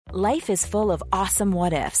Life is full of awesome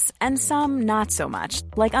what-ifs, and some not so much,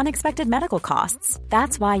 like unexpected medical costs.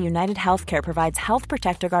 That's why United Healthcare provides Health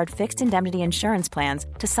Protector Guard fixed indemnity insurance plans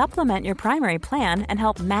to supplement your primary plan and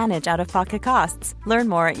help manage out-of-pocket costs. Learn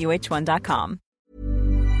more at uh1.com.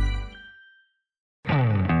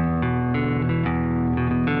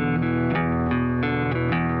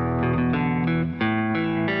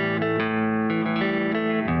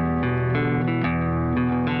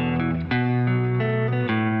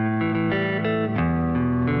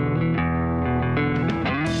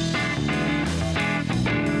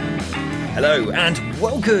 Hello and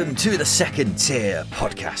welcome to the Second Tier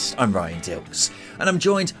Podcast. I'm Ryan Dilks and I'm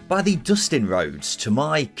joined by the Dustin Rhodes to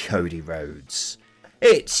my Cody Rhodes.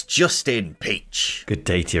 It's Justin Peach. Good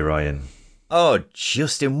day to you, Ryan. Oh,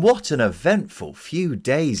 Justin, what an eventful few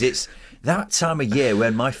days. It's that time of year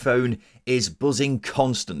when my phone is buzzing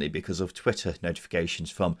constantly because of Twitter notifications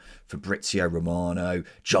from Fabrizio Romano,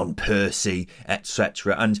 John Percy,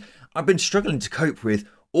 etc. And I've been struggling to cope with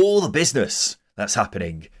all the business that's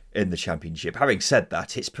happening in the Championship. Having said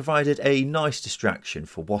that, it's provided a nice distraction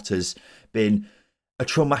for what has been a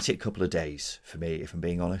traumatic couple of days for me, if I'm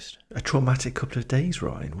being honest. A traumatic couple of days,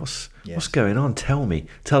 Ryan? What's going on? Tell me.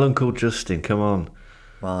 Tell Uncle Justin, come on.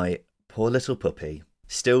 My poor little puppy,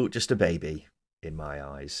 still just a baby in my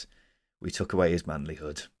eyes. We took away his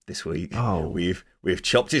manlyhood this week. Oh. We've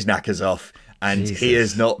chopped his knackers off, and Jesus. He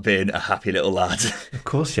has not been a happy little lad. Of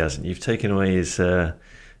course he hasn't. You've taken away his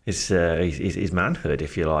manhood,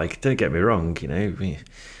 if you like. Don't get me wrong, you know,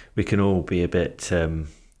 we can all be a bit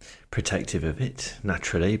protective of it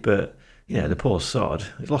naturally, but you know, the poor sod,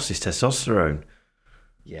 he's lost his testosterone.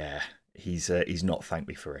 Yeah, he's not thanked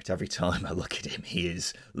me for it. Every time I look at him, he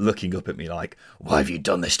is looking up at me like, "Why have you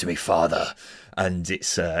done this to me, Father?" And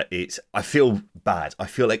it's I feel bad. I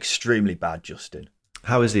feel extremely bad, Justin.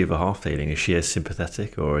 How is the other half feeling? Is she as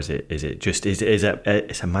sympathetic, or is it just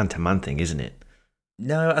it's a man-to-man thing, isn't it?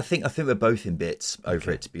 No, I think we're both in bits over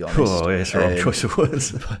it, to be honest. Oh, yes, wrong choice of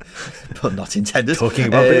words. but not intended. Talking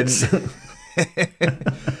about bits.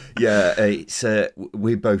 Yeah, it's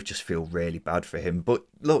we both just feel really bad for him. But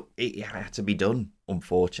look, it had to be done,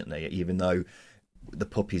 unfortunately, even though the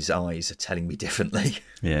puppy's eyes are telling me differently.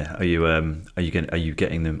 Yeah, are you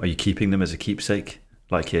getting them? Are you keeping them as a keepsake,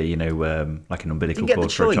 like like an umbilical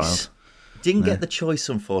cord for a child? Didn't get the choice,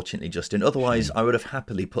 unfortunately, Justin. Otherwise, I would have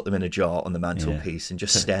happily put them in a jar on the mantelpiece and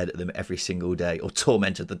just stared at them every single day, or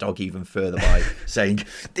tormented the dog even further by saying,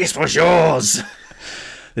 "This was yours!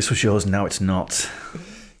 This was yours, now it's not."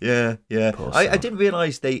 Yeah. I didn't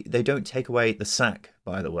realise they don't take away the sack,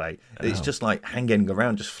 by the way. It's just like hanging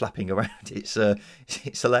around, just flapping around. It's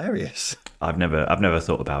hilarious. I've never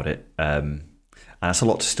thought about it. And that's a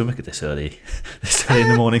lot to stomach at this early in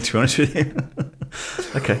the morning, to be honest with you.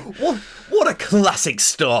 Okay. What a classic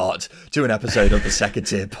start to an episode of the Second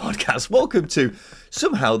Tier Podcast. Welcome to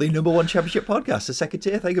somehow the number one Championship podcast, the Second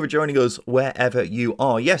Tier. Thank you for joining us wherever you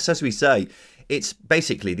are. Yes, as we say, it's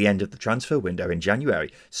basically the end of the transfer window in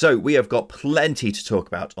January. So we have got plenty to talk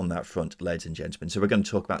about on that front, ladies and gentlemen. So we're going to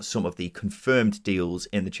talk about some of the confirmed deals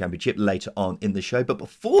in the Championship later on in the show. But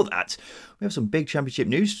before that, we have some big Championship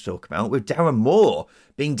news to talk about, with Darren Moore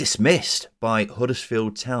being dismissed by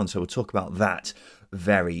Huddersfield Town. So we'll talk about that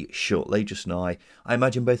very shortly. Just now, I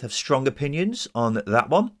imagine both have strong opinions on that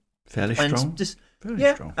one. Fairly strong.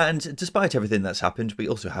 Strong. And despite everything that's happened, we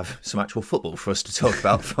also have some actual football for us to talk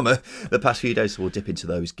about from the past few days, so we'll dip into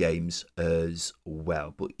those games as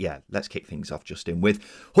well. But yeah, let's kick things off, Justin, with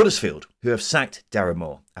Huddersfield, who have sacked Darren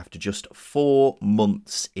Moore after just 4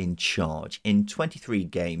 months in charge. In 23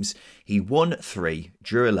 games, he won 3,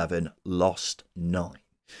 drew 11, lost 9.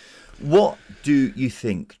 What do you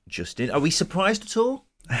think, Justin? Are we surprised at all?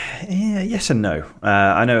 Yeah, yes and no.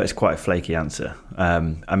 I know it's quite a flaky answer.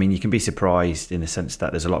 I mean, you can be surprised in the sense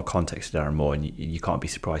that there's a lot of context to Darren Moore, and you can't be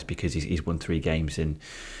surprised because he's won 3 games in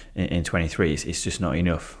 23. It's just not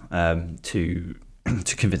enough to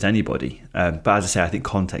convince anybody. But as I say, I think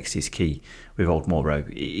context is key with Old Moore.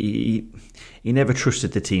 He never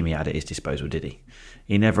trusted the team he had at his disposal, did he?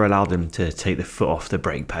 He never allowed them to take the foot off the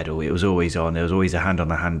brake pedal. It was always on. There was always a hand on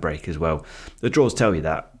the handbrake as well. The draws tell you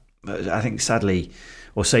that. But I think sadly,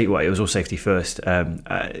 it was all safety first.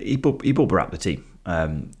 He bubbled up the team.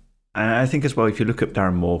 And I think as well, if you look at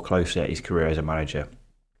Darren Moore closely at his career as a manager,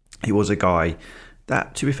 he was a guy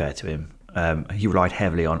that, to be fair to him, he relied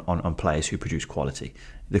heavily on players who produce quality.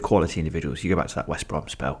 The quality individuals. You go back to that West Brom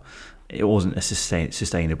spell. It wasn't a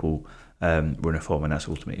sustainable run of form, and that's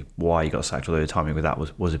ultimately why he got sacked, although the timing with that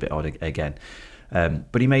was a bit odd again.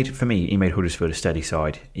 But he made Huddersfield a steady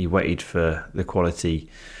side. He waited for the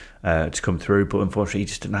quality to come through, but unfortunately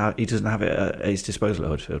he doesn't have it at his disposal at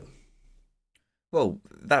Huddersfield. Well,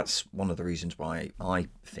 that's one of the reasons why I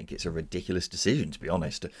think it's a ridiculous decision, to be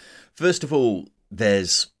honest. First of all,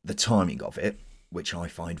 there's the timing of it, which I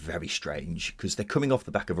find very strange, because they're coming off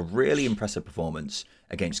the back of a really impressive performance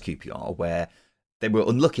against QPR, where they were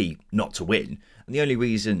unlucky not to win. And the only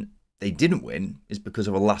reason they didn't win is because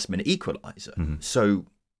of a last-minute equaliser. Mm-hmm. So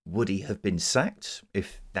would he have been sacked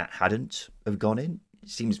if that hadn't have gone in? It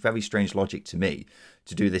seems very strange logic to me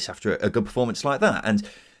to do this after a good performance like that. And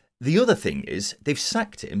the other thing is, they've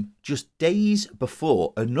sacked him just days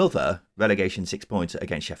before another relegation 6-pointer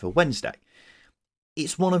against Sheffield Wednesday.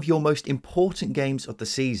 It's one of your most important games of the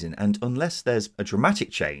season, and unless there's a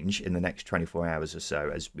dramatic change in the next 24 hours or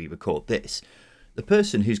so as we record this, the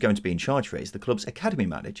person who's going to be in charge for it is the club's academy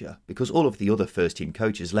manager, because all of the other first-team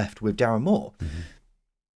coaches left with Darren Moore. Mm-hmm.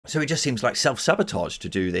 So it just seems like self-sabotage to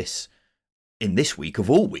do this in this week of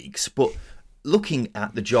all weeks, but looking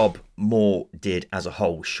at the job Moore did as a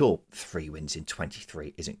whole, sure, 3 wins in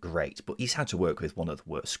 23 isn't great, but he's had to work with one of the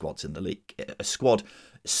worst squads in the league. A squad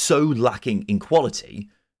so lacking in quality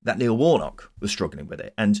that Neil Warnock was struggling with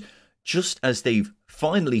it. And just as they've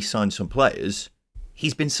finally signed some players,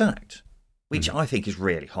 he's been sacked, which I think is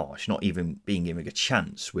really harsh, not even being given a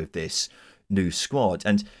chance with this new squad.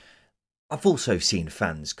 And I've also seen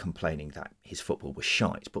fans complaining that his football was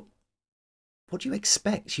shite, but what do you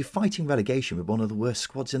expect? You're fighting relegation with one of the worst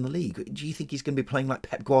squads in the league. Do you think he's going to be playing like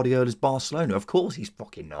Pep Guardiola's Barcelona? Of course he's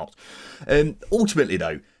fucking not. Ultimately,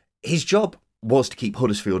 though, his job was to keep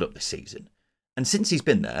Huddersfield up this season. And since he's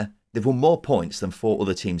been there, they've won more points than 4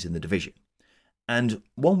 other teams in the division. And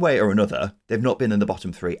one way or another, they've not been in the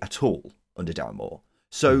bottom 3 at all under Darren Moore.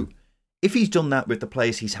 So if he's done that with the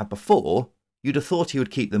players he's had before, you'd have thought he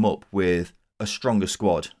would keep them up with a stronger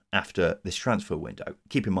squad after this transfer window.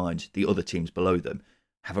 Keep in mind, the other teams below them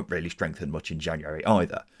haven't really strengthened much in January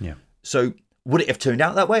either. Yeah. So would it have turned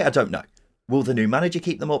out that way? I don't know. Will the new manager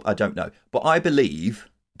keep them up? I don't know. But I believe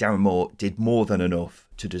Darren Moore did more than enough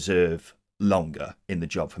to deserve longer in the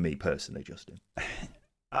job for me personally, Justin.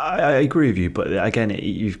 I agree with you, but again,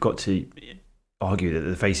 you've got to argue that at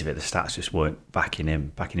the face of it, the stats just weren't backing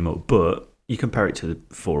him up. But you compare it to the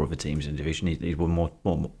 4 other teams in the division, he's won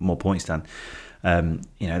more points than.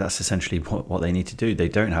 That's essentially what they need to do. They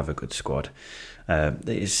don't have a good squad.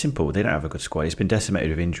 It's simple. They don't have a good squad. He's been decimated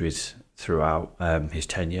with injuries throughout his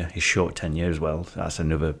tenure, his short tenure as well. That's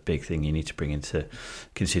another big thing you need to bring into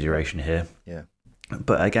consideration here. Yeah.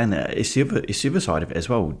 But again, it's the other side of it as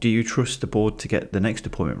well. Do you trust the board to get the next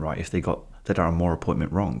appointment right if they got the Darren Moore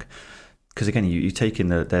appointment wrong? Because again, you take in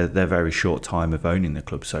their very short time of owning the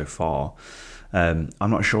club so far. I'm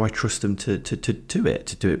not sure I trust them to do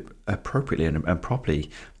it appropriately and properly,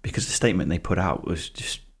 because the statement they put out was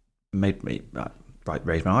just made me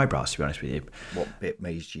raise my eyebrows, to be honest with you. What bit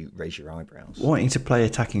made you raise your eyebrows? Wanting to play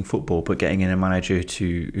attacking football, but getting in a manager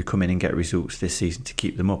who come in and get results this season to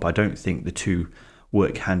keep them up. I don't think the two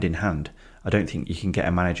work hand in hand. I don't think you can get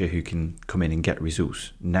a manager who can come in and get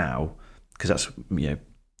results now, because that's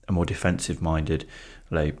a more defensive-minded,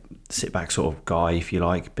 sit-back sort of guy, if you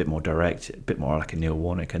like, a bit more direct, a bit more like a Neil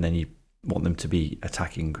Warnock, and then you want them to be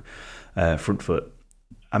attacking front foot.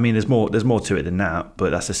 I mean, there's more to it than that,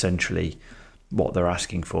 but that's essentially what they're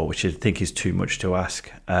asking for, which I think is too much to ask.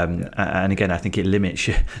 And again, I think it limits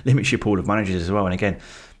your pool of managers as well. And again,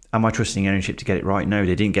 am I trusting ownership to get it right? No,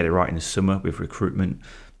 they didn't get it right in the summer with recruitment.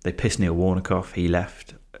 They pissed Neil Warnock off. He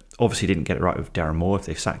left. Obviously, didn't get it right with Darren Moore if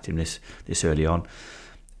they've sacked him this early on,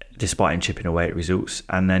 despite him chipping away at results.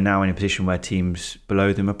 And they're now in a position where teams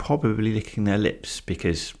below them are probably licking their lips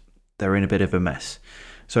because they're in a bit of a mess.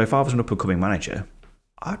 So if I was an up-and-coming manager,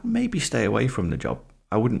 I'd maybe stay away from the job.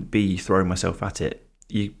 I wouldn't be throwing myself at it.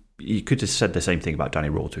 You could have said the same thing about Danny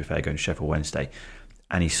Rawl, to be fair, going to Sheffield Wednesday,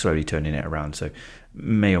 and he's slowly turning it around. So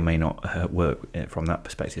may or may not work from that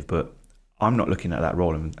perspective. But I'm not looking at that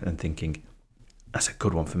role and thinking, that's a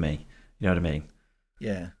good one for me. You know what I mean?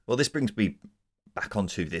 Yeah. Well, this brings me back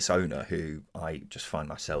onto this owner who I just find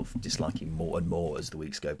myself disliking more and more as the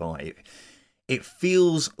weeks go by. It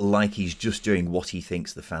feels like he's just doing what he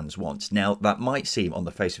thinks the fans want. Now, that might seem on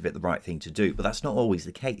the face of it the right thing to do, but that's not always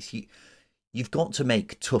the case. You've got to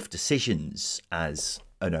make tough decisions as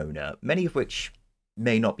an owner, many of which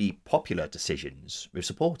may not be popular decisions with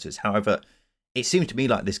supporters. However, it seemed to me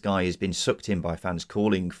like this guy has been sucked in by fans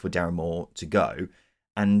calling for Darren Moore to go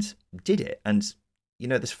and did it. And,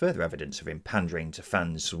 there's further evidence of him pandering to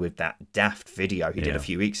fans with that daft video he did a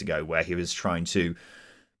few weeks ago where he was trying to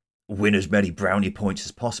win as many brownie points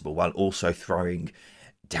as possible while also throwing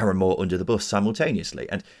Darren Moore under the bus simultaneously.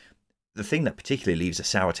 And the thing that particularly leaves a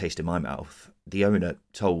sour taste in my mouth the owner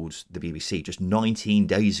told the BBC just 19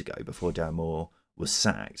 days ago, before Darren Moore was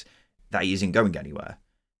sacked, that he isn't going anywhere.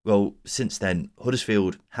 Well, since then,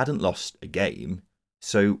 Huddersfield hadn't lost a game.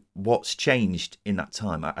 So what's changed in that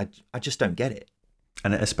time? I just don't get it.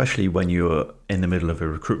 And especially when you're in the middle of a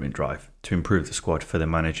recruitment drive to improve the squad for the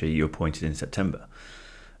manager you appointed in September.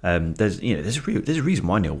 There's a reason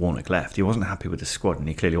why Neil Warnock left. He wasn't happy with the squad, and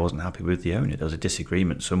he clearly wasn't happy with the owner. There was a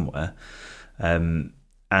disagreement somewhere, and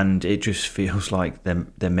it just feels like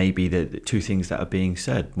there may be the two things that are being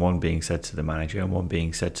said. One being said to the manager, and one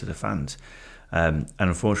being said to the fans. And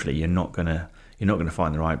unfortunately, you're not gonna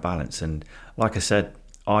find the right balance. And like I said,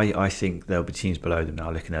 I think there'll be teams below them now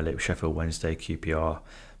looking at it. Sheffield Wednesday, QPR.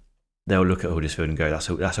 They'll look at Huddersfield and go,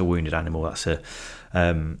 "That's a wounded animal. That's a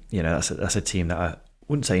team that I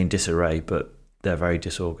wouldn't say in disarray, but they're very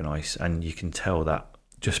disorganised." And you can tell that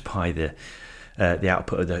just by the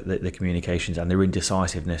output of the communications and their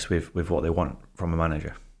indecisiveness with what they want from a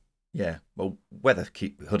manager. Yeah, well, whether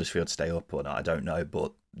Huddersfield stay up or not, I don't know,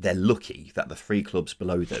 but they're lucky that the three clubs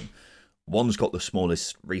below them, one's got the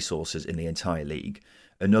smallest resources in the entire league,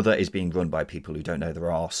 another is being run by people who don't know their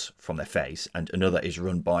arse from their face, and another is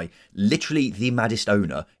run by literally the maddest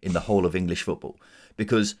owner in the whole of English football.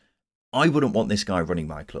 Because I wouldn't want this guy running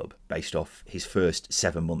my club based off his first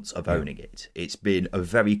 7 months of owning it. It's been a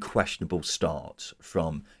very questionable start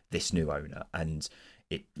from this new owner, and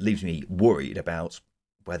it leaves me worried about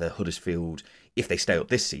whether Huddersfield, if they stay up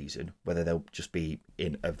this season, whether they'll just be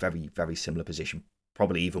in a very, very similar position,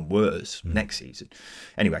 probably even worse next season.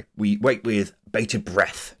 Anyway, we wait with bated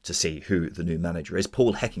breath to see who the new manager is.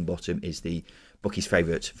 Paul Heckingbottom is the bookies'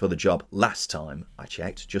 favourite for the job last time I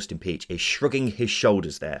checked. Justin Peach is shrugging his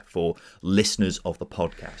shoulders there for listeners of the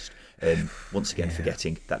podcast. Once again,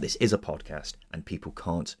 forgetting that this is a podcast and people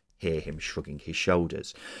can't hear him shrugging his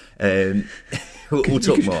shoulders. We'll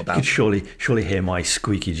talk more about. You could surely hear my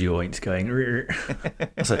squeaky joints going.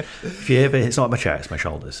 So if you hear it, it's not my chair, it's my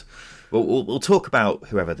shoulders. Well, we'll talk about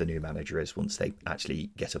whoever the new manager is once they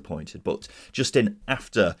actually get appointed. But just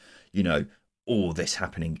after, all this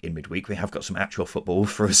happening in midweek, we have got some actual football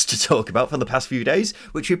for us to talk about from the past few days,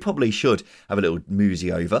 which we probably should have a little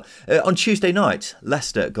moosey over. On Tuesday night,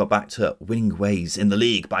 Leicester got back to winning ways in the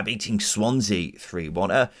league by beating Swansea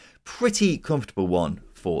 3-1. A pretty comfortable one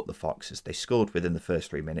for the Foxes. They scored within the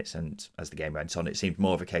first 3 minutes, and as the game went on, it seemed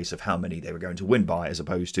more of a case of how many they were going to win by as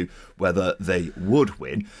opposed to whether they would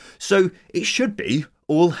win. So it should be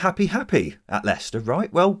all happy at Leicester,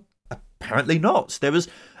 right? Well, apparently not. There was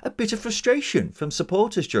a bit of frustration from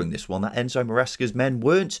supporters during this one that Enzo Maresca's men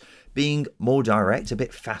weren't being more direct, a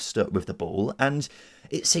bit faster with the ball, and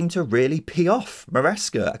it seemed to really pee off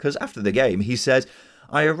Maresca, because after the game he said,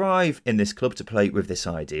 "I arrive in this club to play with this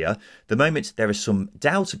idea. The moment there is some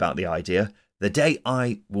doubt about the idea, the day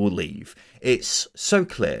I will leave. It's so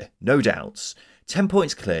clear, no doubts. 10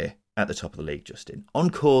 points clear at the top of the league, Justin. On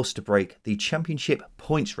course to break the championship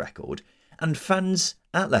points record. And fans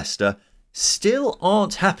at Leicester still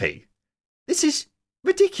aren't happy. This is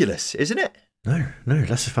ridiculous, isn't it?" No.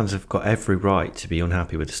 Leicester fans have got every right to be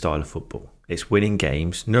unhappy with the style of football. It's winning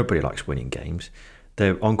games. Nobody likes winning games.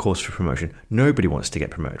 They're on course for promotion. Nobody wants to get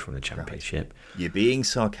promoted from the Championship. Right. You're being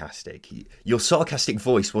sarcastic. Your sarcastic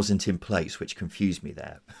voice wasn't in place, which confused me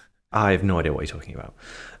there. I have no idea what you're talking about.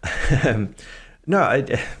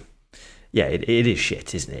 It is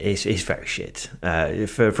shit, isn't it? It's very shit.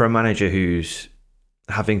 For a manager who's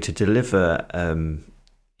having to deliver, a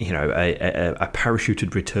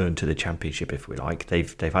parachuted return to the Championship, if we like.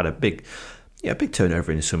 They've had a big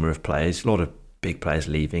turnover in the summer of players. A lot of big players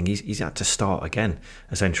leaving. He's had to start again,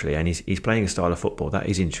 essentially, and he's playing a style of football that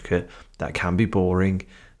is intricate, that can be boring,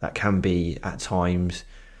 that can be at times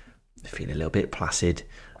feel a little bit placid,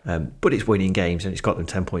 but it's winning games and it's got them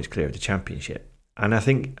 10 points clear of the Championship. And I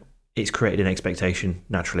think it's created an expectation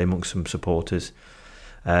naturally amongst some supporters.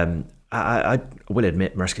 I will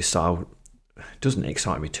admit Maresca's style doesn't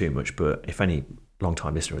excite me too much, but if any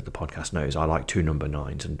long-time listener of the podcast knows, I like two number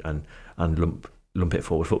 9s and lump it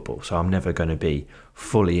forward football. So I'm never going to be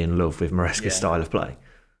fully in love with Maresca's style of play.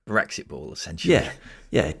 Brexit ball, essentially.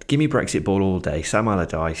 Yeah. Give me Brexit ball all day. Sam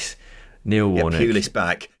Allardyce, Neil Warnock. Get Pulis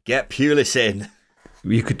back. Get Pulis in.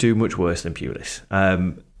 You could do much worse than Pulis.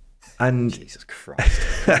 And Jesus Christ.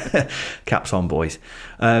 Caps on, boys.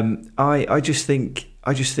 I just think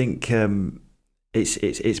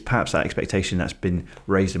it's perhaps that expectation that's been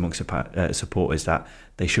raised amongst supporters that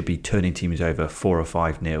they should be turning teams over 4 or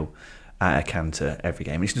 5-0 at a canter every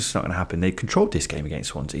game. It's just not going to happen. They controlled this game against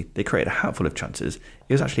Swansea. They created a handful of chances.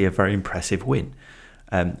 It was actually a very impressive win.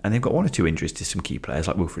 And they've got 1 or 2 injuries to some key players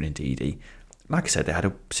like Wilfred and Ndidi. Like I said, they had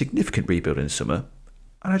a significant rebuild in the summer.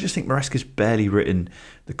 And I just think Maresca's barely written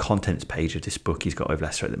the contents page of this book he's got with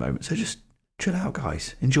Leicester at the moment. So just chill out,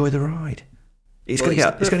 guys. Enjoy the ride. It's going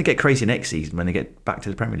to get crazy next season when they get back to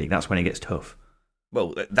the Premier League. That's when it gets tough.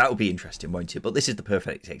 Well, that will be interesting, won't it? But this is the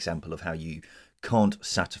perfect example of how you can't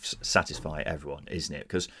satisfy everyone, isn't it?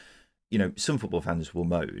 Because, some football fans will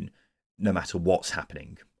moan no matter what's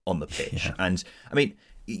happening on the pitch. Yeah. And, I mean,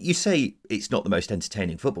 you say it's not the most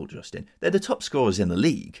entertaining football, Justin. They're the top scorers in the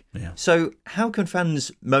league. Yeah. So how can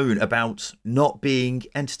fans moan about not being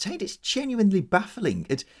entertained? It's genuinely baffling.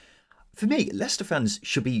 For me, Leicester fans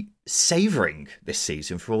should be savouring this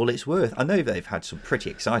season for all it's worth. I know they've had some pretty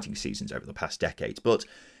exciting seasons over the past decade, but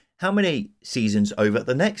how many seasons over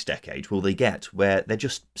the next decade will they get where they're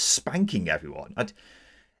just spanking everyone?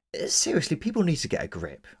 Seriously, people need to get a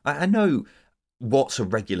grip. I know what's a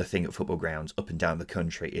regular thing at football grounds up and down the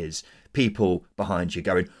country is people behind you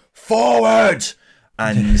going, forward!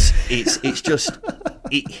 And it's just,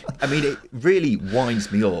 it really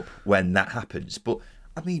winds me up when that happens. But,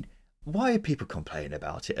 why are people complaining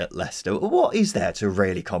about it at Leicester? What is there to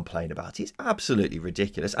really complain about? It's absolutely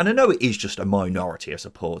ridiculous. And I know it is just a minority of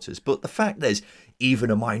supporters, but the fact there's even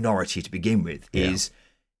a minority to begin with is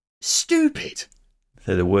stupid.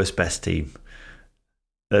 They're the worst best team.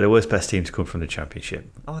 They're the worst best team to come from the Championship.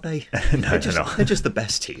 Are they? No, they're just the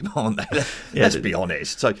best team, aren't they? Let's be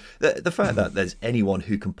honest. So the fact that there's anyone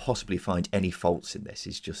who can possibly find any faults in this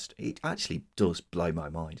is just, it actually does blow my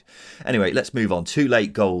mind. Anyway, let's move on. 2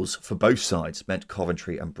 late goals for both sides meant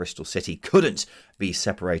Coventry and Bristol City couldn't be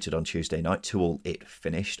separated on Tuesday night. 2-2 it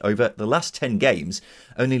finished. Over the last 10 games,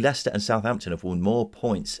 only Leicester and Southampton have won more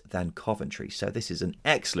points than Coventry. So this is an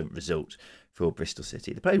excellent result for Bristol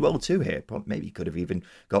City. They played well too here. Maybe could have even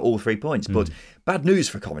got all 3 points. But bad news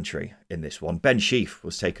for Coventry in this one. Ben Sheaf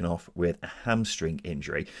was taken off with a hamstring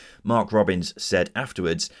injury. Mark Robbins said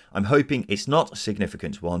afterwards, "I'm hoping it's not a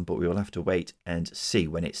significant one, but we will have to wait and see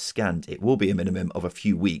when it's scanned. It will be a minimum of a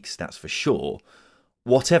few weeks, that's for sure."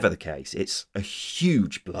 Whatever the case, it's a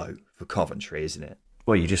huge blow for Coventry, isn't it?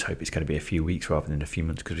 Well, you just hope it's going to be a few weeks rather than a few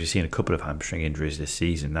months, because we've seen a couple of hamstring injuries this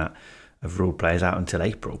season that have ruled players out until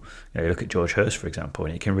April. You look at George Hurst, for example,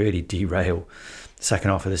 and it can really derail the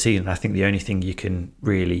second half of the season. I think the only thing you can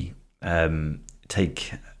really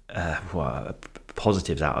take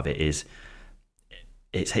positives out of it is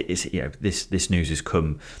this news has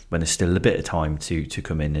come when there's still a bit of time to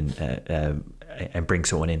come in and bring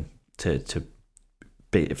someone in to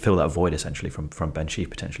fill that void essentially from Ben Sheaf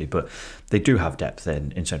potentially. But they do have depth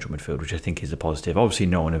in central midfield, which I think is a positive. Obviously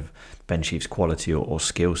no one of Ben Sheaf's quality or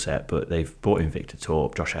skill set, but they've brought in Victor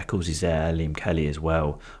Torp, Josh Eccles is there, Liam Kelly as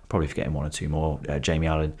well, I'm probably forgetting 1 or 2 more, Jamie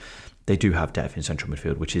Allen. They do have depth in central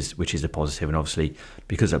midfield, which is a positive. And obviously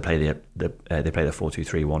because they play the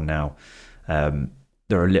 4-2-3-1 now,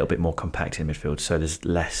 they're a little bit more compact in midfield, so there's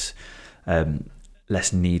less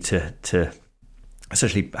need to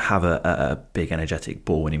essentially have a big energetic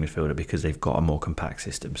ball winning midfielder, because they've got a more compact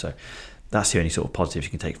system. So that's the only sort of positives you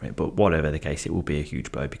can take from it. But whatever the case, it will be a huge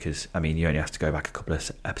blow, because you only have to go back a couple of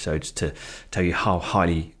episodes to tell you how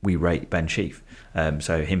highly we rate Ben Sheaf.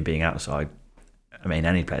 So him being outside,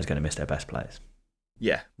 any player is going to miss their best players.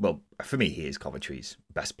 Yeah, well, for me, he is Coventry's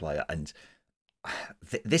best player, and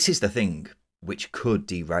this is the thing which could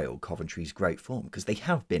derail Coventry's great form, because they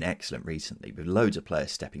have been excellent recently with loads of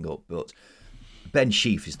players stepping up, but Ben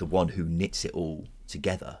Sheaf is the one who knits it all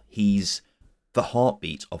together. He's the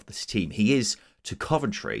heartbeat of this team. He is to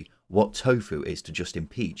Coventry what Tofu is to Justin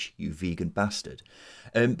Peach, you vegan bastard.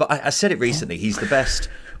 But I said it recently, he's the best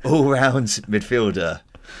all-round midfielder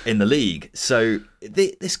in the league. So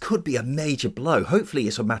this could be a major blow. Hopefully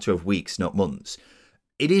it's a matter of weeks, not months.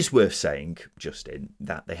 It is worth saying, Justin,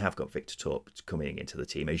 that they have got Victor Torp coming into the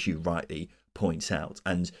team, as you rightly point out.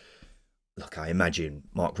 And look, I imagine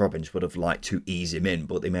Mark Robbins would have liked to ease him in,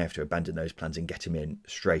 but they may have to abandon those plans and get him in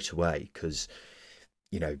straight away, because,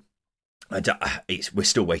 we're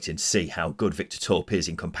still waiting to see how good Victor Torp is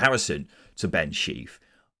in comparison to Ben Sheaf.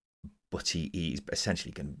 But he's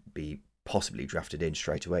essentially going to be possibly drafted in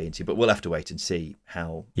straight away into, but we'll have to wait and see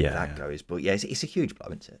how that goes. But yeah, it's a huge blow,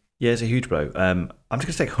 isn't it? Yeah, it's a huge blow. I'm just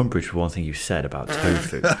going to take umbrage with one thing you said about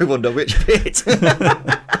Tofu. I wonder which bit.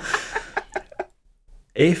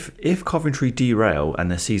 If Coventry derail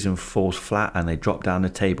and the season falls flat and they drop down the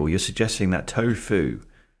table, you're suggesting that Tofu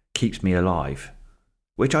keeps me alive,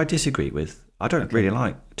 which I disagree with. I don't really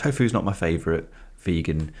like. Tofu's not my favourite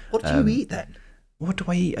vegan. What do you eat then? What do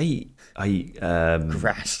I eat? I eat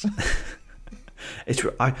grass.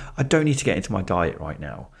 I don't need to get into my diet right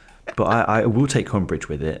now, but I will take umbrage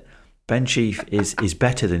with it. Ben Sheaf is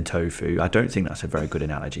better than Tofu. I don't think that's a very good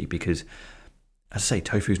analogy, because as I say,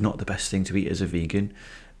 tofu's not the best thing to eat as a vegan.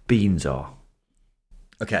 Beans are.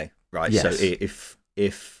 Okay, right. Yes. So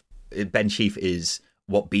if Ben Sheaf is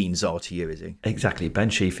what beans are to you, is he? Exactly. Ben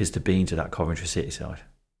Sheaf is the beans of that Coventry City side.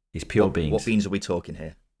 He's pure beans. What beans are we talking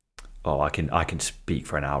here? Oh, I can speak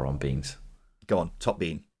for an hour on beans. Go on, top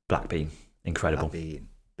bean. Black bean. Incredible. Black bean.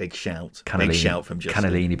 Big shout. Cannellini, Big shout from Justin.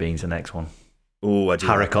 Cannellini beans, the next one. Oh, I do.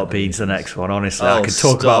 Haricot beans, the next one. Honestly, I could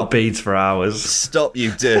talk about beans for hours. Stop,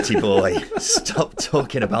 you dirty boy. Stop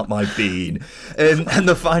talking about my bean. And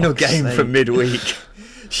the final game from midweek.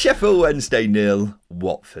 Sheffield Wednesday 0,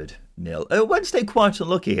 Watford 0. Wednesday quite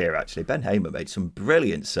unlucky here, actually. Ben Hamer made some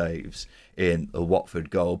brilliant saves in the Watford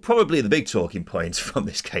goal. Probably the big talking point from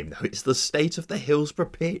this game, though, it's the state of the Hillsborough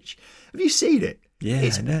pitch. Have you seen it? Yeah,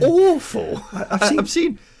 it's awful. I've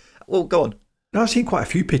seen. Well, go on. No, I've seen quite a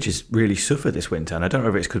few pitches really suffer this winter, and I don't know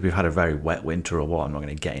if it's because we've had a very wet winter or what. I'm not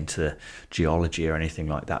going to get into the geology or anything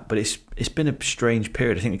like that, but it's been a strange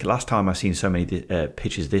period. I think the last time I've seen so many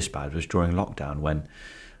pitches this bad was during lockdown when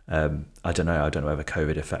I don't know whether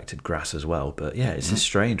COVID affected grass as well, but yeah, it's a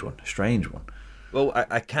strange one. Well,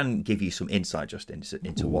 I can give you some insight just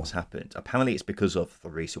into what's happened. Apparently, it's because of the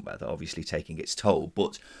recent weather, obviously taking its toll,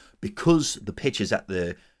 but because the pitches at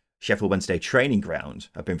the Sheffield Wednesday training ground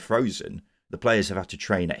have been frozen, the players have had to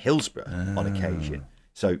train at Hillsborough on occasion.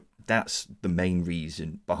 So that's the main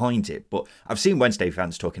reason behind it. But I've seen Wednesday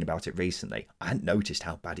fans talking about it recently. I hadn't noticed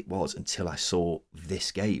how bad it was until I saw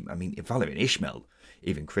this game. I mean, Valérien Ismaël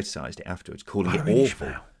even criticised it afterwards, calling it awful.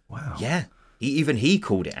 Ismaël. Wow. Yeah. He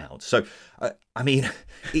called it out. So, I mean,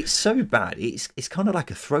 it's so bad. It's kind of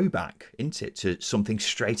like a throwback, isn't it, to something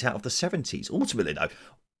straight out of the 70s. Ultimately, though,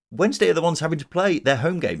 Wednesday are the ones having to play their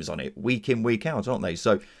home games on it week in, week out, aren't they?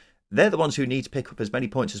 So they're the ones who need to pick up as many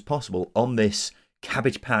points as possible on this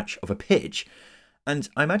cabbage patch of a pitch. And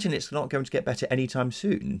I imagine it's not going to get better anytime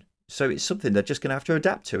soon. So it's something they're just going to have to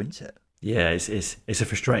adapt to, isn't it? Yeah, it's a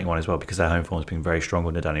frustrating one as well because their home form's been very strong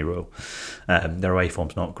under Danny Rule. Their away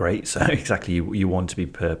form's not great, so exactly you want to be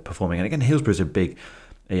performing. And again, Hillsborough's a big,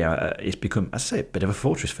 it's become, as I say, a bit of a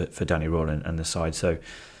fortress for Danny Rule and the side. So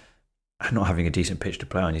not having a decent pitch to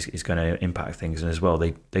play on is going to impact things. And as well,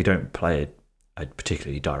 they don't play a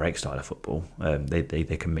particularly direct style of football. They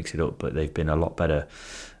can mix it up, but they've been a lot better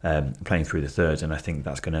playing through the thirds, and I think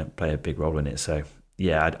that's going to play a big role in it. So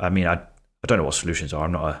yeah, I mean, I don't know what solutions are.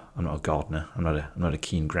 I'm not a gardener. I'm not a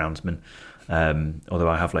keen groundsman. Although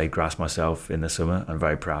I have laid grass myself in the summer, I'm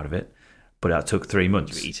very proud of it. But that took 3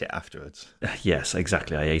 months. You eat it afterwards. Yes,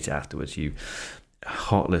 exactly. I ate it afterwards. You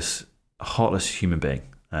heartless human being,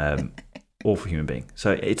 awful human being.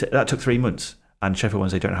 So that took 3 months, and Sheffield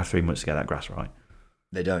Wednesday don't have 3 months to get that grass right.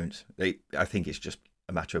 They don't. I think it's just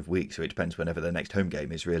a matter of weeks. So it depends whenever their next home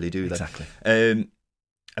game is. Really, do they? Exactly.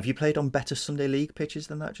 Have you played on better Sunday League pitches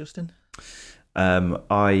than that, Justin?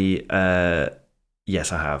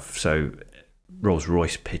 Yes, I have. So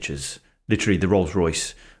Rolls-Royce pitches, literally the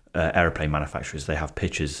Rolls-Royce aeroplane manufacturers, they have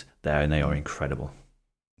pitches there and they are incredible.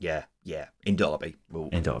 Yeah. In Derby, we'll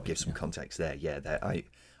give some yeah. context there. Yeah,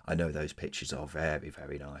 I know those pitches are very,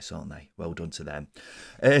 very nice, aren't they? Well done to them.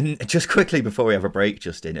 And just quickly before we have a break,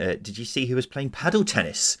 Justin, did you see who was playing paddle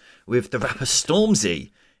tennis with the rapper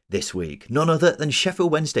Stormzy this week? None other than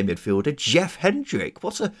Sheffield Wednesday midfielder Jeff Hendrick.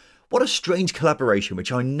 What a strange collaboration,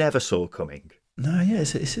 which I never saw coming. No, yeah,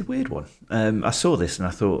 it's a weird one. I saw this and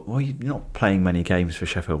I thought, well, you're not playing many games for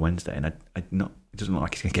Sheffield Wednesday, and it doesn't look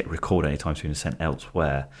like he's going to get recalled anytime soon and sent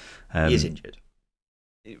elsewhere. He is injured.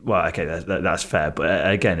 Well, okay, that's fair,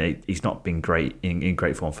 but again, he's not been great in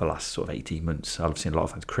great form for the last sort of 18 months. I've seen a lot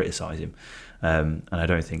of fans criticise him, and I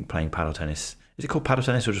don't think playing paddle tennis, is it called paddle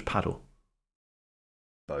tennis or just paddle?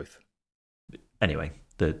 Both. Anyway,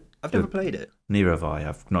 I've never played it. Neither have I.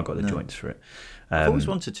 I've not got the joints for it. I've always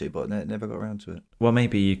wanted to, but never got around to it. Well,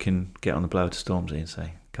 maybe you can get on the blower to Stormzy and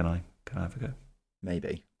say, "Can I have a go?"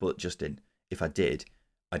 Maybe, but Justin, if I did,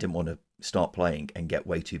 I didn't want to start playing and get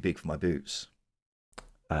way too big for my boots.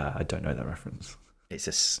 I don't know that reference. It's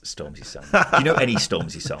a Stormzy song. Do you know any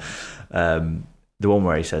Stormzy songs? The one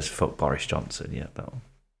where he says "fuck Boris Johnson." Yeah, that one.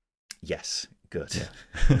 Yes, good. Yeah.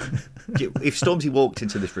 If Stormzy walked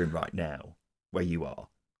into this room right now, where you are,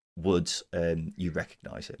 would you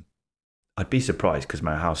recognise him? I'd be surprised because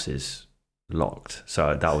my house is locked,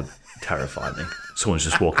 so that would terrify me. Someone's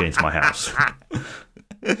just walking into my house.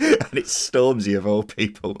 And it's Stormzy of all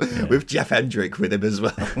people, with Jeff Hendrick with him as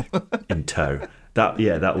well. In tow. That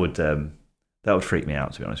would freak me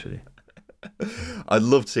out, to be honest with you. I'd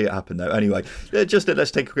love to see it happen, though. Anyway, Justin,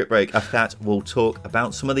 let's take a quick break. After that, we'll talk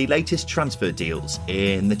about some of the latest transfer deals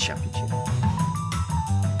in the Championship.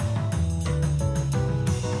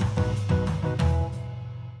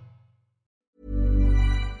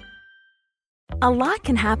 A lot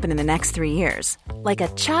can happen in the next 3 years. Like a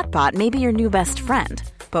chatbot may be your new best friend.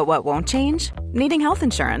 But what won't change? Needing health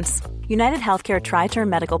insurance. United Healthcare Tri-Term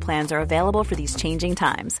Medical Plans are available for these changing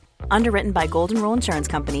times. Underwritten by Golden Rule Insurance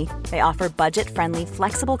Company, they offer budget-friendly,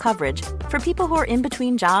 flexible coverage for people who are in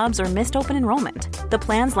between jobs or missed open enrollment. The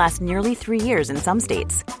plans last nearly 3 years in some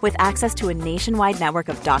states, with access to a nationwide network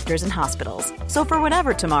of doctors and hospitals. So for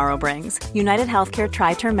whatever tomorrow brings, United Healthcare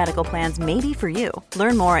Tri-Term Medical Plans may be for you.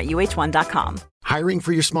 Learn more at uh1.com. Hiring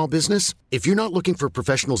for your small business? If you're not looking for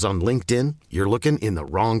professionals on LinkedIn, you're looking in the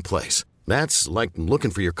wrong place. That's like looking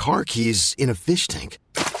for your car keys in a fish tank.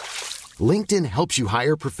 LinkedIn helps you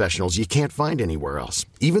hire professionals you can't find anywhere else,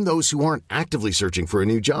 even those who aren't actively searching for a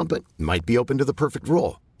new job but might be open to the perfect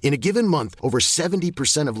role. In a given month, over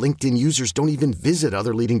 70% of LinkedIn users don't even visit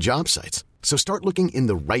other leading job sites. So start looking in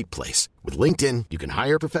the right place. With LinkedIn, you can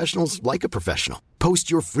hire professionals like a professional. Post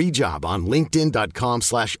your free job on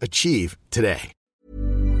linkedin.com/achieve today.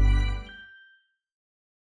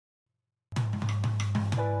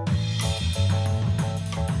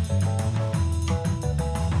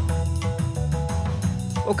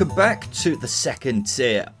 Welcome back to the Second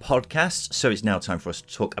Tier podcast. So it's now time for us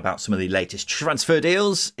to talk about some of the latest transfer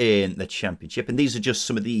deals in the Championship. And these are just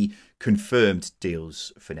some of the confirmed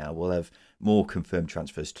deals for now. We'll have more confirmed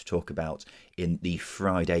transfers to talk about in the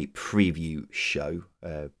Friday preview show,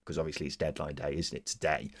 because obviously it's deadline day, isn't it,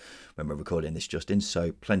 today, when we're recording this, Justin?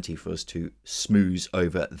 So plenty for us to smooth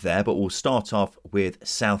over there. But we'll start off with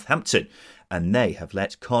Southampton. And they have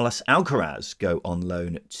let Carlos Alcaraz go on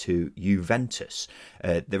loan to Juventus.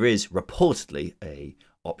 There is reportedly a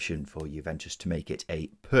option for Juventus to make it a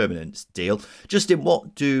permanent deal. Justin,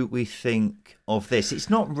 what do we think of this? It's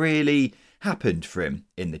not really happened for him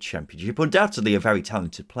in the Championship. Undoubtedly a very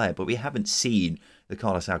talented player, but we haven't seen the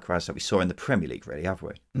Carlos Alcaraz that we saw in the Premier League, really, have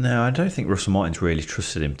we? No, I don't think Russell Martin's really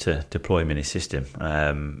trusted him to deploy him in his system.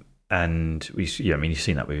 And you've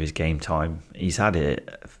seen that with his game time. He's had it.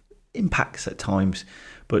 Impacts at times,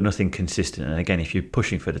 but nothing consistent. And again, if you're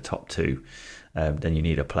pushing for the top two, then you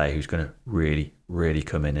need a player who's going to really, really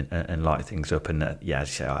come in and light things up. And as you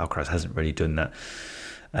say, Alcaraz hasn't really done that.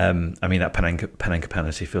 That Panenka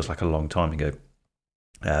penalty feels like a long time ago.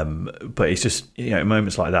 But it's just,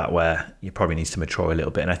 moments like that where you probably needs to mature a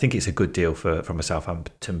little bit. And I think it's a good deal from a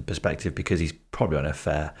Southampton perspective, because he's probably on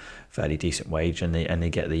a fairly decent wage, and they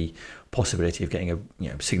get the possibility of getting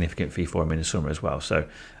a significant fee for him in the summer as well. So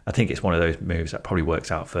I think it's one of those moves that probably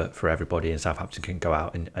works out for everybody, and Southampton can go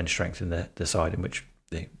out and strengthen the side, in which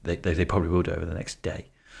they probably will do over the next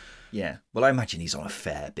day. Yeah, well, I imagine he's on a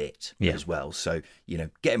fair bit as well. So,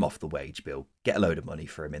 get him off the wage bill, get a load of money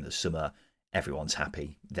for him in the summer. Everyone's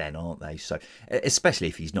happy then, aren't they? So, especially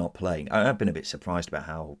if he's not playing. I've been a bit surprised about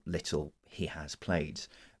how little he has played.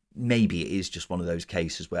 Maybe it is just one of those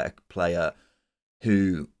cases where a player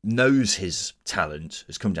who knows his talent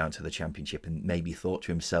has come down to the Championship and maybe thought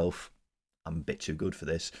to himself, I'm a bit too good for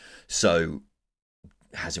this. So,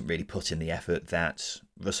 hasn't really put in the effort that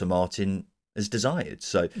Russell Martin has desired.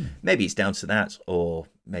 So, maybe it's down to that, or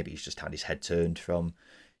maybe he's just had his head turned from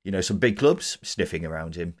some big clubs sniffing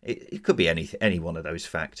around him. It could be any one of those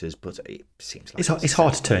factors, but it seems like it's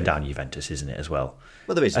hard to turn down Juventus, isn't it? As well.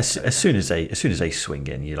 Well, there is as soon as they swing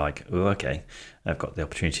in, you're like, oh, okay, I've got the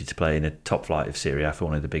opportunity to play in the top flight of Serie A for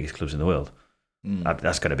one of the biggest clubs in the world.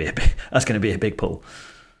 That's going to be a big pull.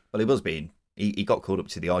 Well, he was being. He got called up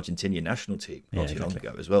to the Argentinian national team not too long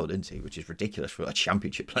ago as well, didn't he? Which is ridiculous for a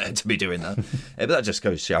Championship player to be doing that. But that just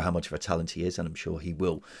goes to show how much of a talent he is, and I'm sure he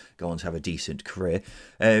will go on to have a decent career.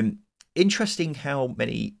 Interesting how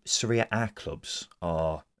many Serie A clubs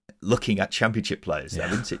are looking at Championship players there,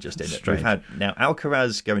 isn't it? Just in it. We've had now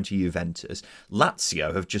Alcaraz going to Juventus.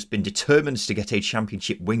 Lazio have just been determined to get a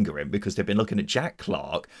Championship winger in, because they've been looking at Jack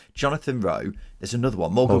Clark, Jonathan Rowe. There's another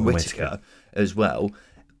one, Morgan Whittaker as well.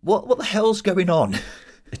 What the hell's going on?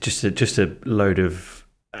 It's just a load of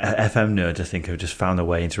FM nerds, I think, have just found their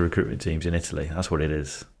way into recruitment teams in Italy. That's what it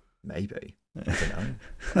is. Maybe. I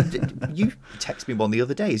don't know. You texted me one the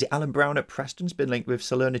other day. Is it Alan Brown at Preston's been linked with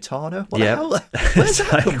Salernitana? What the hell? Where's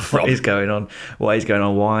that come from? What is going on?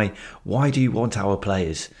 Why do you want our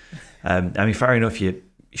players? Fair enough, you're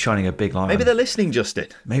shining a big light. Maybe they're listening, Justin.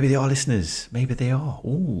 Maybe they are listeners. Maybe they are.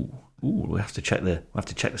 Ooh, we'll have to check the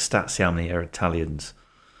stats, see how many are Italians.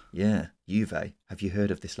 Yeah, Juve. Have you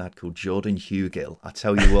heard of this lad called Jordan Hugill? I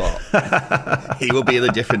tell you what, he will be the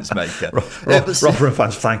difference maker. Rotherham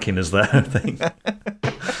fans thanking us there, I think.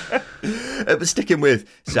 But sticking with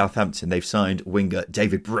Southampton, they've signed winger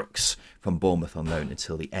David Brooks from Bournemouth on loan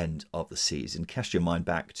until the end of the season. Cast your mind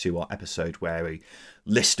back to our episode where we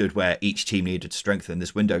listed where each team needed to strengthen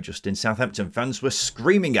this window. Justin, Southampton fans were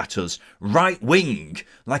screaming at us, right wing,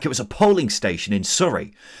 like it was a polling station in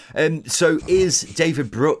Surrey. So is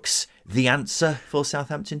David Brooks the answer for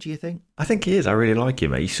Southampton, do you think? I think he is. I really like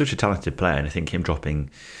him. He's such a talented player, and I think him dropping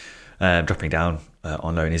down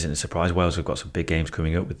on loan isn't a surprise. Wales have got some big games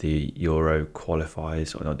coming up with the Euro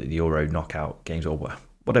qualifiers, or not the Euro knockout games, or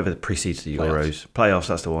whatever precedes the Euros. Playoffs,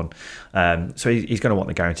 that's the one. So he's going to want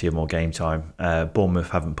the guarantee of more game time. Bournemouth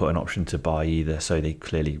haven't put an option to buy either, so they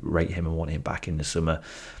clearly rate him and want him back in the summer.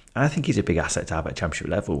 And I think he's a big asset to have at Championship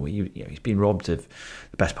level. He's been robbed of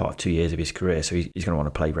the best part of 2 years of his career, so he's going to want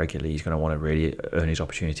to play regularly. He's going to want to really earn his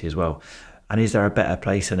opportunity as well. And is there a better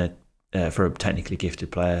place for a technically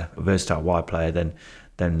gifted player, a versatile wide player,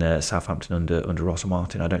 than Southampton under Ross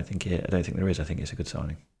Martin? I don't think there is. I think it's a good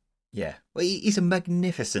signing. Yeah, well, he's a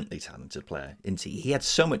magnificently talented player, isn't he? He had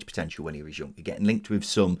so much potential when he was younger, getting linked with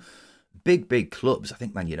some big clubs. I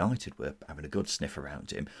think Man United were having a good sniff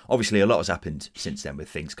around him. Obviously, a lot has happened since then with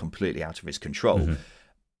things completely out of his control. Mm-hmm.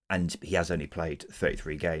 And he has only played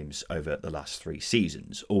 33 games over the last 3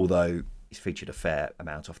 seasons, although he's featured a fair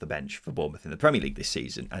amount off the bench for Bournemouth in the Premier League this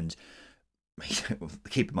season. And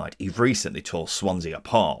keep in mind, he recently tore Swansea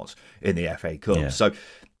apart in the FA Cup. Yeah. So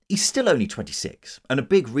he's still only 26. And a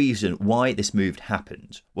big reason why this move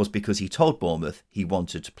happened was because he told Bournemouth he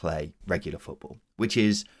wanted to play regular football, which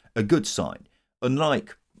is a good sign.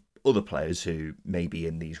 Unlike other players who may be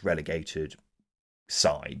in these relegated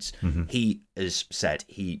sides, mm-hmm. He has said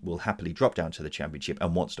he will happily drop down to the Championship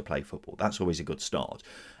and wants to play football. That's always a good start.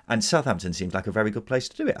 And Southampton seems like a very good place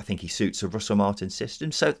to do it. I think he suits a Russell Martin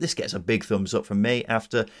system. So this gets a big thumbs up from me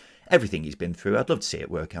after everything he's been through. I'd love to see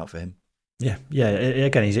it work out for him. Yeah.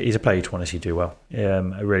 Again, he's a player you want to see do well.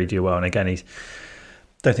 Really do well. And again,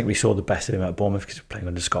 don't think we saw the best of him at Bournemouth because he's playing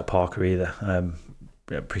under Scott Parker either.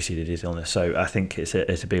 Preceded his illness. So I think it's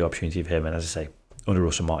a big opportunity for him. And as I say, under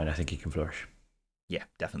Russell Martin, I think he can flourish. Yeah,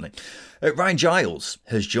 definitely. Ryan Giles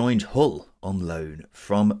has joined Hull on loan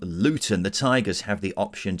from Luton. The Tigers have the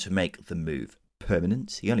option to make the move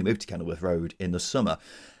permanent. He only moved to Kenilworth Road in the summer.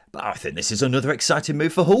 But I think this is another exciting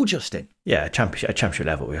move for Hull, Justin. Yeah, at championship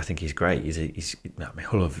level, I think he's great.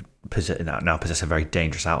 Hull have now possess a very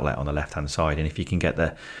dangerous outlet on the left-hand side, and if you can get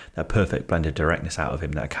that perfect blend of directness out of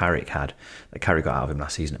him that Carrick got out of him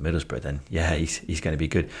last season at Middlesbrough, then yeah, he's going to be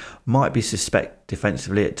good. Might be suspect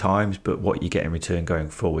defensively at times, but what you get in return going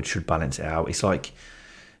forward should balance it out. It's like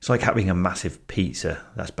having a massive pizza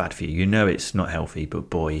that's bad for you. You know it's not healthy, but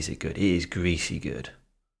boy, is it good. It is greasy good.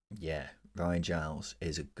 Yeah. Ryan Giles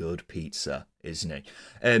is a good pizza, isn't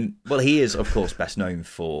he? Well, he is, of course, best known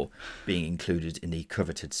for being included in the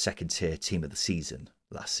coveted second-tier team of the season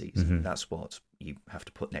last season. Mm-hmm. That's what you have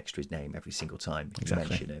to put next to his name every single time you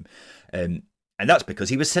mention him. And that's because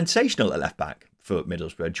he was sensational at left-back for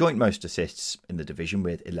Middlesbrough. Joint most assists in the division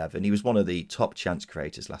with 11. He was one of the top chance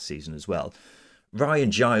creators last season as well.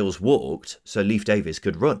 Ryan Giles walked so Leif Davis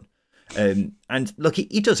could run. And look,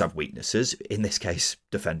 he does have weaknesses, in this case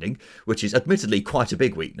defending, which is admittedly quite a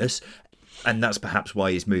big weakness, and that's perhaps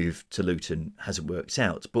why his move to Luton hasn't worked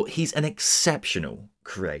out. But he's an exceptional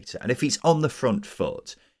creator, and if he's on the front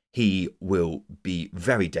foot, he will be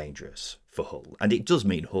very dangerous for Hull. And it does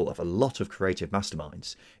mean Hull have a lot of creative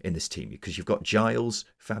masterminds in this team, because you've got Giles,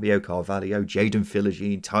 Fabio Carvalho, Jadon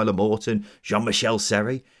Philogene, Tyler Morton, Jean-Michel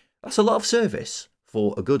Seri. That's a lot of service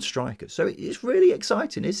for a good striker. So it's really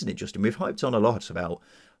exciting, isn't it, Justin? We've hyped on a lot about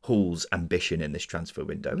Hull's ambition in this transfer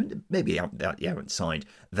window. And maybe you haven't signed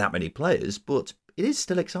that many players, but it is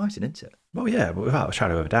still exciting, isn't it? Well, yeah, without a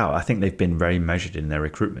shadow of a doubt. I think they've been very measured in their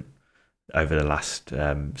recruitment over the last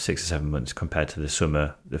 6 or 7 months compared to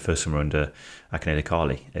the first summer under Akinele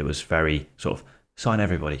Kali. It was very sort of sign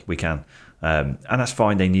everybody we can. And that's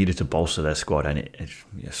fine. They needed to bolster their squad, and it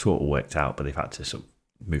sort of worked out, but they've had to sort of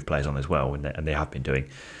move players on as well, and they have been doing.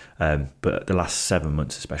 But the last 7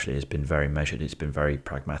 months especially has been very measured. It's been very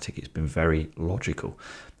pragmatic. It's been very logical.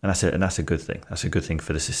 And that's a good thing. That's a good thing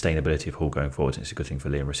for the sustainability of Hull going forward. And it's a good thing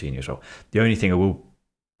for Liam Rosenior as well. The only thing I will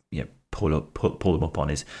pull them up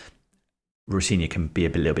on is Rosenior can be a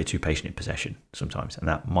little bit too patient in possession sometimes, and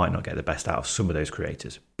that might not get the best out of some of those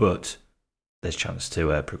creators, but there's chance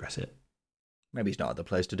to progress it. Maybe he's not other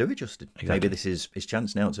players to do it, Justin. Exactly. Maybe this is his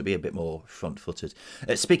chance now to be a bit more front-footed.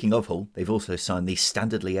 Speaking of Hull, they've also signed the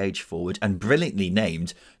standardly aged forward and brilliantly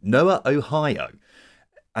named Noah Ohio.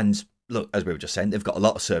 And look, as we were just saying, they've got a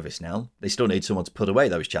lot of service now. They still need someone to put away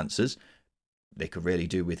those chances. they could really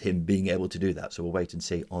do with him being able to do that. So we'll wait and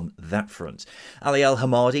see on that front. Ali El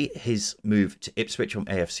Hamadi, his move to Ipswich from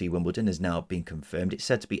AFC Wimbledon has now been confirmed. It's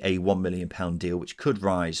said to be a £1 million deal, which could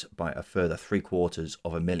rise by a further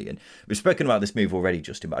 £750,000. We've spoken about this move already,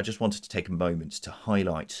 Justin, but I just wanted to take a moment to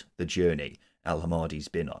highlight the journey El Hamadi's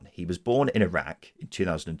been on. He was born in Iraq in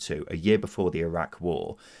 2002, a year before the Iraq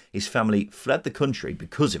War. His family fled the country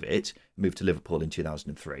because of it, moved to Liverpool in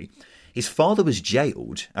 2003. His father was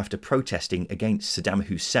jailed after protesting against Saddam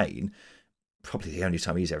Hussein, probably the only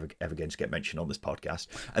time he's ever going to get mentioned on this podcast,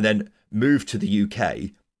 and then moved to the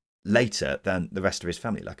UK later than the rest of his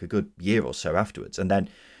family, like a good year or so afterwards. And then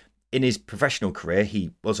in his professional career,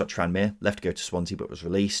 he was at Tranmere, left to go to Swansea, but was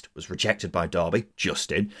released, was rejected by Derby,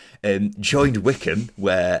 Justin, joined Wycombe,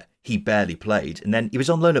 where he barely played, and then he was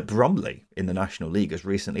on loan at Bromley in the National League as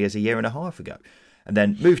recently as a year and a half ago, and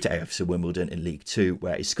then moved to AFC Wimbledon in League Two,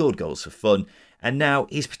 where he scored goals for fun, and now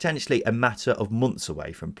he's potentially a matter of months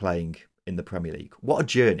away from playing in the Premier League. What a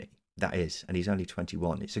journey that is, and he's only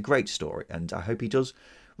 21. It's a great story, and I hope he does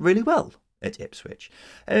really well at Ipswich.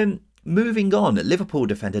 Moving on, Liverpool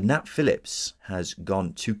defender Nat Phillips has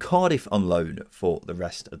gone to Cardiff on loan for the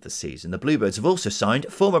rest of the season. The Bluebirds have also signed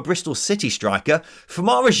former Bristol City striker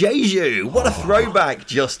Famara Jeju. What a throwback,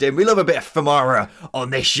 Justin. We love a bit of Famara on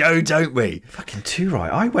this show, don't we? Fucking too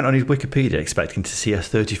right. I went on his Wikipedia expecting to see a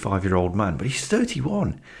 35-year-old man, but he's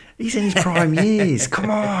 31. He's in his prime years. Come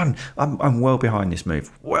on. I'm well behind this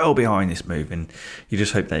move. And you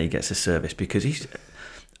just hope that he gets a service, because he's...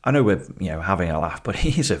 I know we're having a laugh, but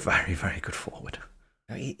he is a very, very good forward.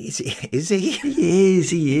 Is he? He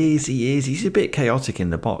is. He's a bit chaotic in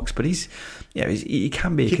the box, but he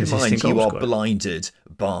can be a consistent goal scorer. You are blinded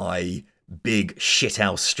by big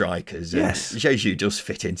shithouse strikers. Yes. Jeju does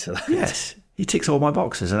fit into that. Yes. He ticks all my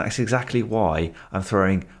boxes, and that's exactly why I'm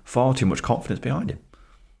throwing far too much confidence behind him.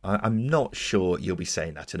 I'm not sure you'll be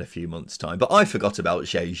saying that in a few months' time, but I forgot about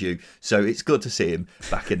Jeju, so it's good to see him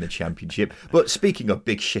back in the Championship. But speaking of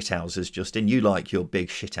big shithouses, Justin, you like your big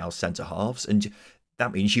shithouse centre-halves, and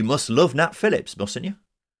that means you must love Nat Phillips, mustn't you?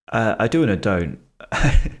 I do and I don't.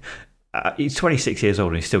 He's 26 years old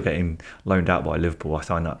and he's still getting loaned out by Liverpool. I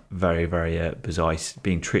find that very, very bizarre. He's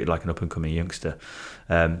being treated like an up-and-coming youngster.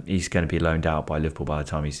 He's going to be loaned out by Liverpool by the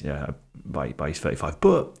time he's by his 35.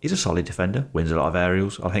 But he's a solid defender, wins a lot of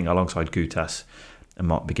aerials. I think alongside Gutas and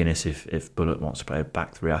Mark McGuinness, if Bullock wants to play a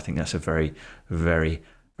back three, I think that's a very, very,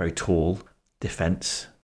 very tall defence.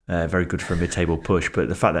 Very good for a mid-table push. But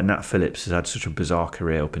the fact that Nat Phillips has had such a bizarre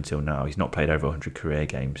career up until now, he's not played over 100 career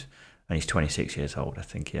games, and he's 26 years old, I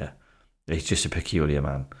think, he's just a peculiar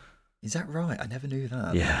man. Is that right? I never knew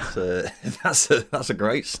that. Yeah. That's a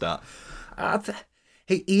great start.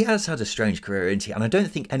 He has had a strange career, isn't he? And I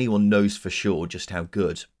don't think anyone knows for sure just how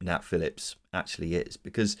good Nat Phillips actually is,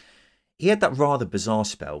 because he had that rather bizarre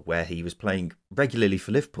spell where he was playing regularly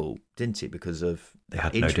for Liverpool, didn't he? Because of they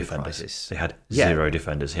had no defenders. Crisis. They had zero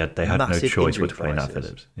defenders. They had no choice but to play Nat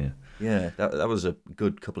Phillips. Yeah, that was a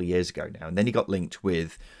good couple of years ago now. And then he got linked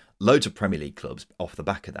with loads of Premier League clubs off the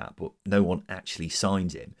back of that, but no one actually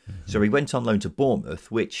signed him. Mm-hmm. So he went on loan to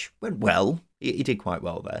Bournemouth, which went well. He did quite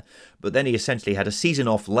well there. But then he essentially had a season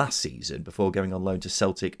off last season before going on loan to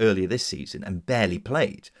Celtic earlier this season and barely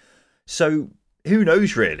played. So who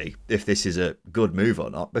knows really if this is a good move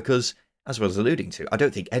or not, because as I was alluding to, I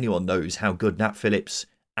don't think anyone knows how good Nat Phillips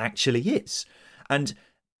actually is. And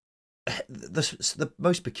the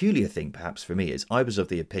most peculiar thing perhaps for me is I was of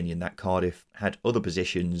the opinion that Cardiff had other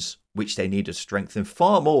positions which they needed to strengthen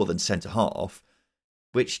far more than centre-half,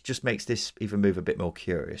 which just makes this even move a bit more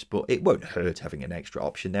curious. But it won't hurt having an extra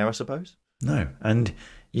option there, I suppose. No, and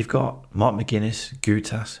you've got Mark McGuinness,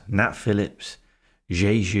 Gutas, Nat Phillips,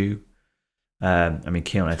 Jeju. Keon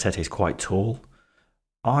Etete is quite tall.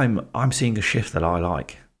 I'm seeing a shift that I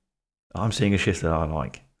like.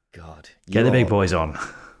 God, get the big boys on.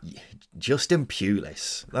 Justin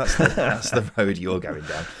Pulis. That's the road you're going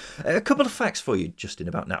down. A couple of facts for you, Justin,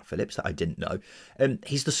 about Nat Phillips that I didn't know.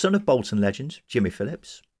 He's the son of Bolton legend Jimmy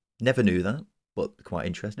Phillips. Never knew that, but quite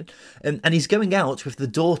interesting. And he's going out with the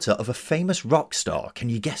daughter of a famous rock star. Can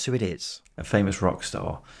you guess who it is? A famous rock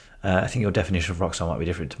star. I think your definition of rock star might be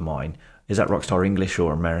different to mine. Is that rock star English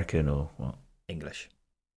or American or what? English.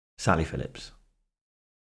 Sally Phillips.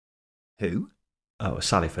 Who? Oh,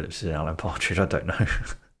 Sally Phillips is in Alan Partridge. I don't know.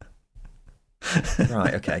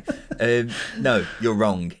 Right, okay. No, you're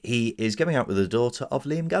wrong. He is going out with the daughter of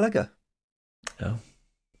Liam Gallagher. Oh.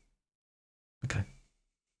 Okay.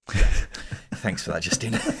 Thanks for that,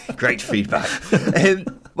 Justin. Great feedback.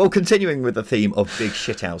 Well, continuing with the theme of big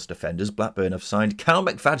shithouse defenders, Blackburn have signed Cal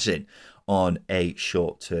McFadzean on a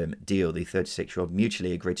short-term deal. The 36-year-old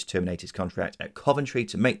mutually agreed to terminate his contract at Coventry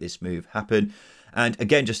to make this move happen. And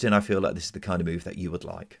again, Justin, I feel like this is the kind of move that you would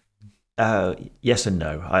like. Yes and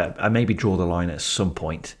no. I maybe draw the line at some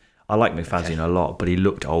point. I like McFadzean a lot, but he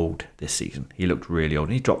looked old this season. He looked really old,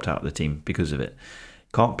 and he dropped out of the team because of it.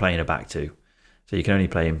 Can't play in a back two, so you can only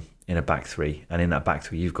play him in a back three. And in that back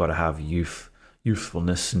three, you've got to have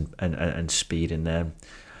youthfulness and speed in there.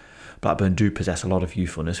 Blackburn do possess a lot of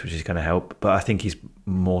youthfulness, which is going to help. But I think it's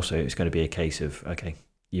going to be a case of, okay,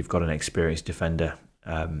 you've got an experienced defender.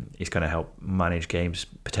 It's going to help manage games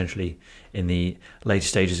potentially in the later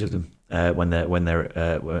stages of them when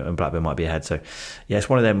Blackburn might be ahead. So, yeah, it's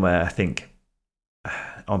one of them where I think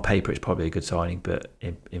on paper it's probably a good signing, but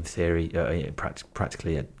in theory,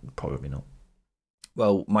 practically, probably not.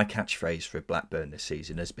 Well, my catchphrase for Blackburn this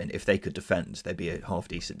season has been, if they could defend, they'd be a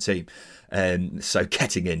half-decent team. So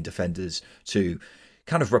getting in defenders to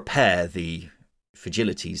kind of repair the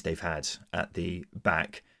fragilities they've had at the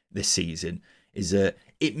back this season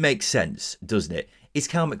it makes sense, doesn't it? Is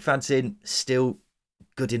Cal McFadzean still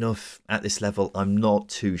good enough at this level? I'm not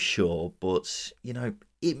too sure, but,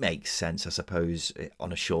 it makes sense, I suppose,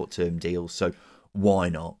 on a short-term deal. So why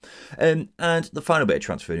not? And the final bit of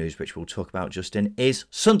transfer news, which we'll talk about, Justin, is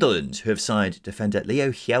Sunderland, who have signed defender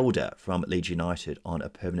Leo Hjelde from Leeds United on a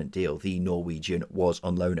permanent deal. The Norwegian was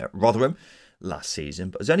on loan at Rotherham last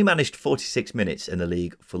season, but has only managed 46 minutes in the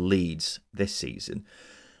league for Leeds this season.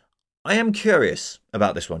 I am curious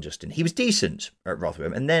about this one, Justin. He was decent at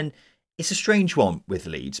Rotherham, and then it's a strange one with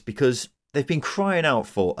Leeds because they've been crying out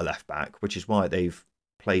for a left-back, which is why they've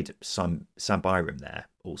played Sam Byram there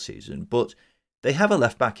all season, but they have a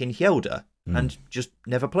left-back in Hjelde and just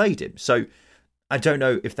never played him. So I don't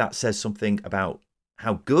know if that says something about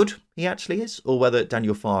how good he actually is or whether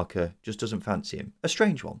Daniel Farke just doesn't fancy him. A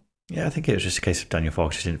strange one. Yeah, I think it was just a case of Daniel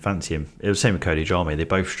Farke just didn't fancy him. It was the same with Cody Jarmy. They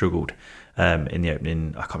both struggled in the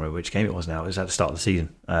opening. I can't remember which game it was now. It was at the start of the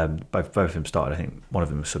season. Both of them started. I think one of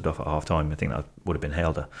them was subbed off at half-time. I think that would have been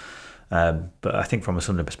Hjelde. But I think from a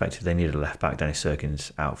Sunderland perspective, they needed a left-back. Dennis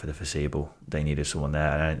Serkin's out for the foreseeable. They needed someone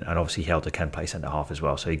there. And obviously Hjelde can play centre-half as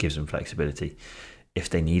well, so he gives them flexibility if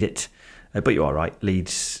they need it. But you are right.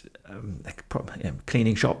 Leeds,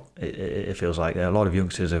 cleaning shop, it feels like. A lot of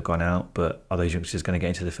youngsters have gone out, but are those youngsters going to get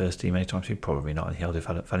into the first team anytime soon? Probably not. And Hjelde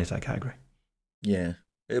fell into that category. Yeah.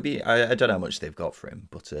 It'll be. I don't know how much they've got for him,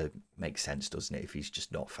 but makes sense, doesn't it, if he's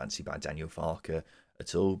just not fancied by Daniel Farke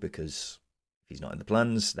at all, because if he's not in the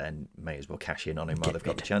plans, then may as well cash in on him while they've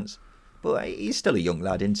got the chance. But he's still a young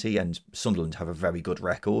lad, isn't he? And Sunderland have a very good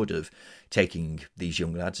record of taking these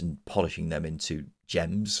young lads and polishing them into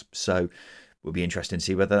gems. So it'll be interesting to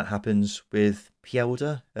see whether that happens with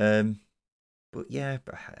Hjelde. But yeah,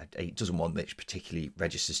 it doesn't one which particularly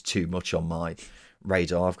registers too much on my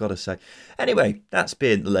radar, I've got to say. Anyway, that's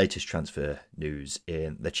been the latest transfer news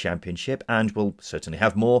in the Championship, and we'll certainly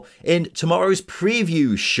have more in tomorrow's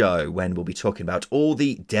preview show when we'll be talking about all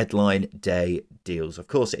the deadline day deals. Of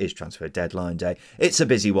course, it is transfer deadline day. It's a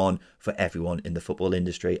busy one for everyone in the football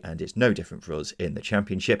industry, and it's no different for us in the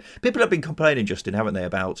Championship. People have been complaining, Justin, haven't they,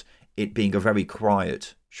 about it being a very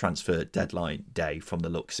quiet transfer deadline day from the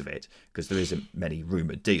looks of it, because there isn't many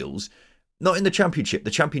rumoured deals. Not in the Championship. The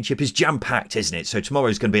Championship is jam-packed, isn't it? So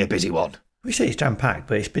tomorrow's going to be a busy one. We say it's jam-packed,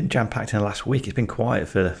 but it's been jam-packed in the last week. It's been quiet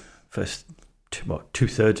for the first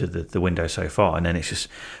two-thirds of the window so far, and then it's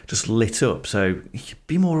just lit up. So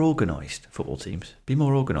be more organised, football teams. Be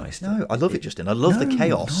more organised. No, I love it, Justin. I love the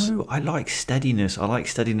chaos. No, I like steadiness. I like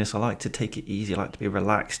to take it easy. I like to be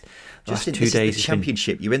relaxed. Justin, this is the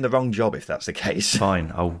Championship. You're in the wrong job if that's the case.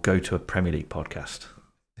 Fine, I'll go to a Premier League podcast.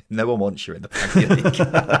 No one wants you in the Premier League.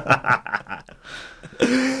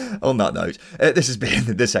 On that note, this has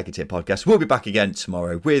been the Second Tier Podcast. We'll be back again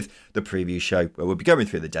tomorrow with the preview show, where we'll be going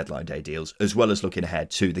through the deadline day deals, as well as looking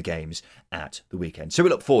ahead to the games at the weekend. So we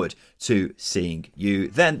look forward to seeing you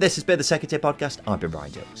then. This has been the Second Tier Podcast. I've been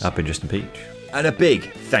Ryan Dills. I've been Justin Peach. And a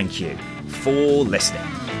big thank you for listening.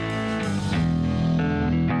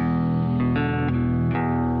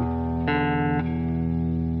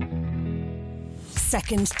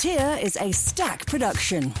 Second Tier is a Stack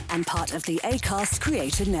production and part of the Acast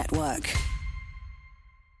Creator Network.